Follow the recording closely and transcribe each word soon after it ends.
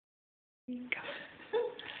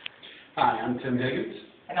Hi, I'm Tim Higgins,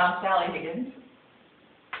 And I'm Sally Higgins.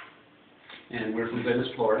 and we're from Venice,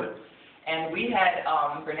 Florida. And we had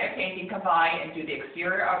Burnett Painting come by and do the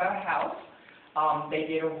exterior of our house. They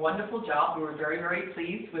did a wonderful job. We were very, very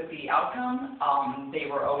pleased with the outcome. They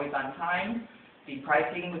were always on time. The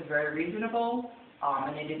pricing was very reasonable,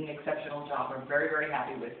 and they did an exceptional job. We're very, very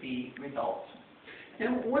happy with the results.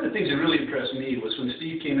 And one of the things that really impressed me was when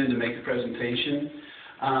Steve came in to make the presentation,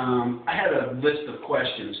 I had a list of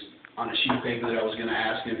questions on a sheet of paper that I was going to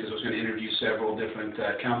ask him because I was going to interview several different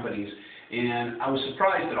companies. And I was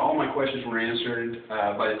surprised that all my questions were answered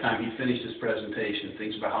by the time he finished his presentation.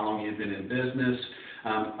 Things about how long he had been in business,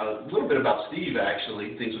 a little bit about Steve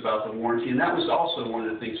actually, things about the warranty. And that was also one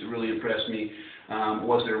of the things that really impressed me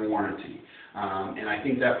was their warranty. And I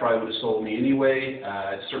think that probably would have sold me anyway.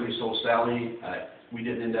 It certainly sold Sally. We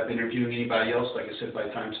didn't end up interviewing anybody else. Like I said, by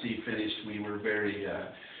the time Steve finished, we were very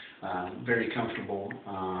comfortable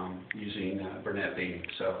using Burnett Painting.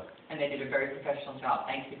 So. And they did a very professional job.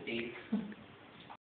 Thank you, Steve.